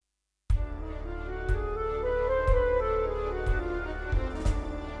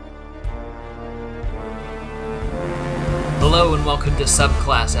Hello and welcome to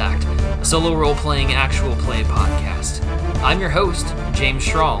Subclass Act, a solo role-playing actual play podcast. I'm your host, James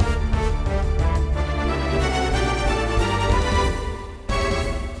Schrahl.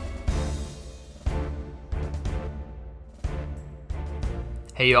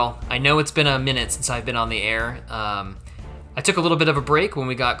 Hey y'all, I know it's been a minute since I've been on the air. I took a little bit of a break when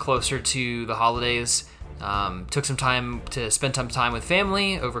we got closer to the holidays. Took some time to spend some time with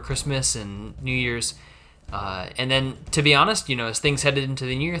family over Christmas and New Year's. And then, to be honest, as things headed into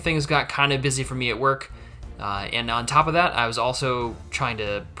the new year, things got kind of busy for me at work. And on top of that, I was also trying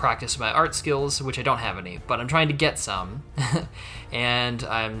to practice my art skills, which I don't have any, but I'm trying to get some. And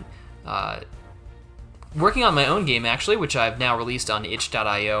I'm working on my own game, actually, which I've now released on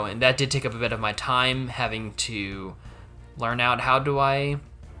itch.io, and that did take up a bit of my time, having to learn out how do I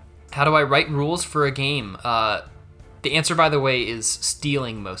write rules for a game. The answer, by the way, is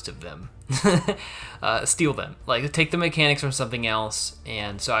stealing most of them. Steal them. Take the mechanics from something else.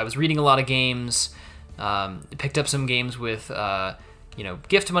 And so I was reading a lot of games, picked up some games with,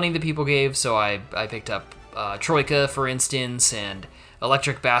 gift money that people gave. So I picked up Troika, for instance, and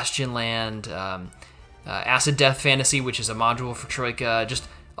Electric Bastion Land, Acid Death Fantasy, which is a module for Troika, just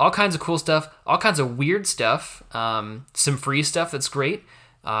all kinds of cool stuff, all kinds of weird stuff, some free stuff that's great.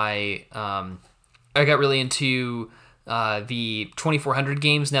 I got really into the 2400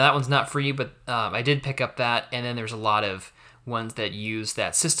 games. Now that one's not free, but I did pick up that, and then there's a lot of ones that use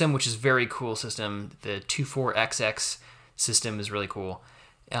that system, which is a very cool system. The 24XX system is really cool.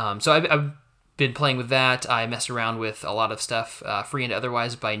 So I've been playing with that. I messed around with a lot of stuff, free and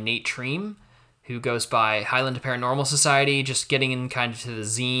otherwise, by Nate Treem, who goes by Highland Paranormal Society, just getting in kind of to the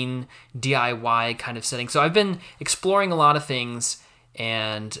zine DIY kind of setting. So I've been exploring a lot of things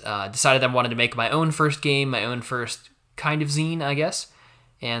and decided I wanted to make my own first game, my own first kind of zine, I guess.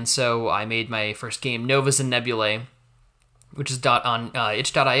 And so I made my first game, Novas and Nebulae, which is on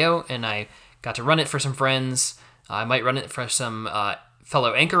itch.io, and I got to run it for some friends. I might run it for some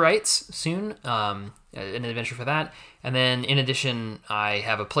fellow anchorites soon, an adventure for that. And then, in addition, I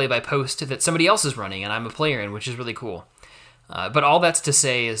have a play-by-post that somebody else is running, and I'm a player in, which is really cool. But all that's to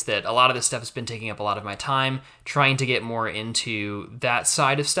say is that a lot of this stuff has been taking up a lot of my time, trying to get more into that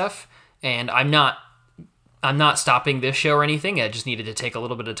side of stuff. And I'm not stopping this show or anything. I just needed to take a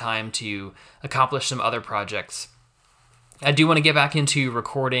little bit of time to accomplish some other projects. I do want to get back into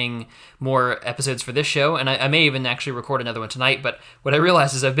recording more episodes for this show, and I may even actually record another one tonight, but what I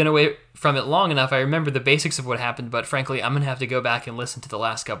realized is I've been away from it long enough, I remember the basics of what happened, but frankly, I'm going to have to go back and listen to the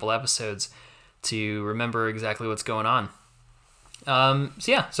last couple episodes to remember exactly what's going on.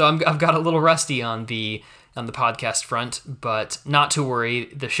 So I've got a little rusty on the podcast front, but not to worry.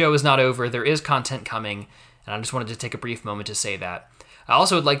 The show is not over. There is content coming, and I just wanted to take a brief moment to say that. I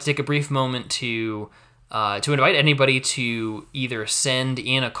also would like to take a brief moment to invite anybody to either send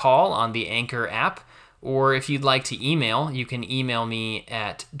in a call on the Anchor app, or if you'd like to email, you can email me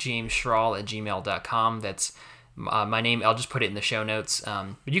at jamesschrahl@gmail.com. That's my name. I'll just put it in the show notes.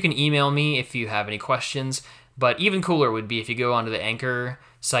 But you can email me if you have any questions. But even cooler would be if you go onto the Anchor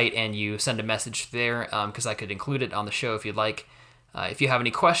site and you send a message there, because I could include it on the show if you'd like. If you have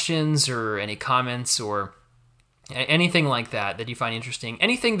any questions or any comments or anything like that you find interesting,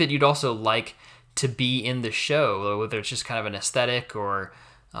 anything that you'd also like to be in the show, whether it's just kind of an aesthetic or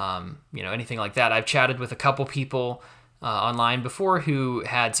anything like that. I've chatted with a couple people online before who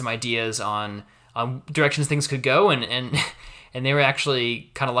had some ideas on directions things could go, and they were actually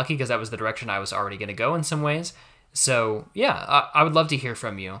kind of lucky because that was the direction I was already going to go in some ways. So yeah, I would love to hear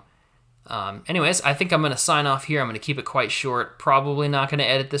from you. Anyways, I think I'm going to sign off here. I'm going to keep it quite short. Probably not going to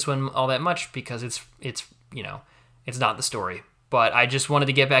edit this one all that much because it's not the story. But I just wanted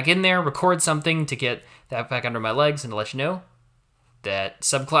to get back in there, record something to get that back under my legs, and to let you know that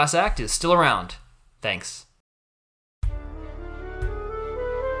Subclass Act is still around. Thanks.